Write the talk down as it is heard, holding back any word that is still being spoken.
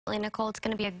Nicole, it's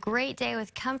going to be a great day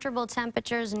with comfortable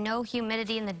temperatures, no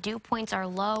humidity, and the dew points are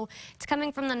low. It's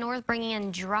coming from the north, bringing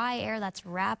in dry air that's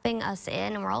wrapping us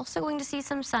in. And we're also going to see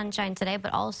some sunshine today,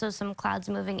 but also some clouds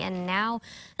moving in now.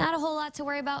 Not a whole lot to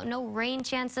worry about, no rain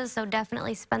chances, so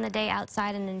definitely spend the day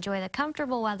outside and enjoy the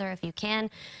comfortable weather if you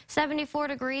can. 74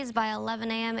 degrees by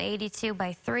 11 a.m., 82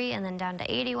 by 3, and then down to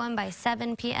 81 by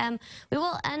 7 p.m. We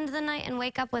will end the night and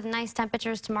wake up with nice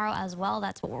temperatures tomorrow as well.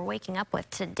 That's what we're waking up with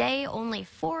today. Only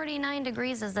 49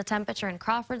 degrees is the temperature in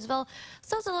Crawfordsville.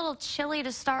 So it's a little chilly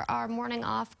to start our morning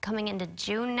off, coming into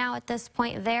June now at this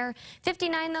point there.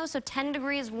 59 though, so 10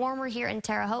 degrees warmer here in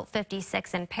Terre Haute,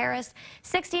 56 in Paris,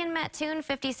 60 in Mattoon,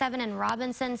 57 in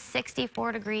Robinson,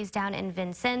 64 degrees down in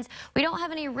Vincennes. We don't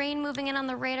have any rain moving in on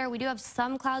the radar. We do have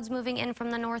some clouds moving in from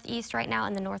the northeast right now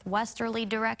in the northwesterly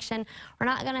direction. We're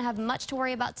not going to have much to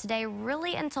worry about today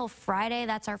really until Friday.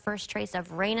 That's our first trace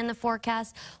of rain in the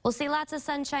forecast. We'll see lots of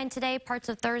sunshine today, parts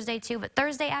of Thursday too, but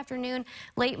Thursday afternoon,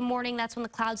 late morning, that's when the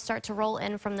clouds start to roll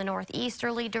in from the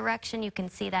northeasterly direction. You can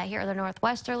see that here, the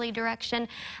northwesterly direction.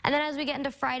 And then as we get into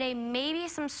Friday, maybe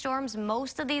some storms.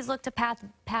 Most of these look to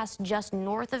pass just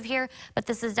north of here, but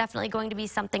this is definitely going to be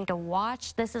something to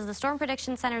watch. This is the Storm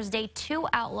Prediction Center's Day 2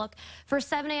 outlook for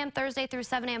 7 a.m. Thursday through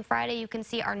 7 a.m. Friday. You can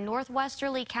see our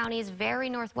northwesterly counties, very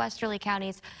northwesterly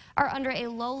counties, are under a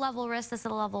low-level risk. This is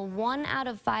a level 1 out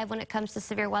of 5 when it comes to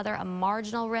severe weather, a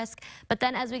marginal risk. But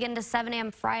then as we get into 7 a.m.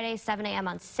 Friday, 7 a.m.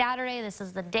 on Saturday, this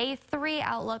is the Day 3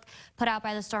 outlook put out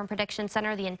by the Storm Prediction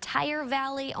Center. The entire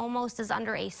valley almost is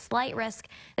under a slight risk.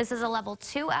 This is a level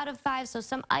 2 out of 5, so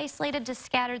some isolated to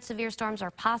scattered severe storms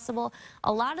are possible.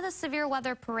 A lot of the severe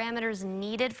weather parameters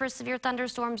needed for severe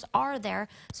thunderstorms are there,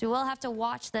 so we will have to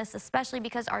watch this, especially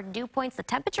because our dew points, the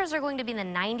temperatures are going to be in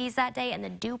the 90s that day, and the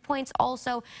dew points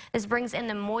also, this brings in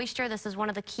the moisture. This is one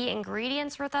of the key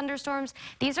ingredients for thunderstorms.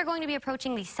 These are going to be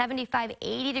approaching the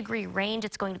 75-80 degree range.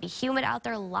 It's going to be humid out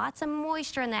there, lots of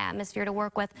moisture in the atmosphere to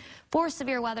work with for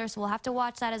severe weather, so we'll have to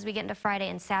watch that as we get into Friday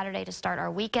and Saturday to start our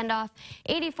weekend off.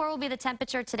 84 will be the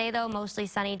temperature today, though, mostly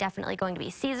sunny, definitely going to be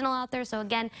seasonal out there, so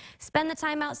again, spend the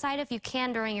time outside if you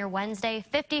can during your Wednesday.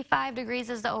 55 degrees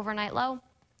is the overnight low.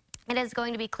 It is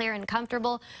going to be clear and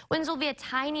comfortable. Winds will be a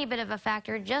tiny bit of a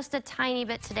factor, just a tiny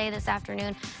bit today, this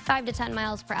afternoon, 5 to 10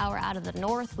 miles per hour out of the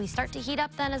north. We start to heat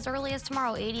up then as early as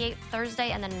tomorrow, 88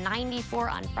 Thursday, and then 94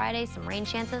 on Friday. Some rain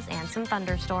chances and some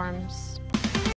thunderstorms.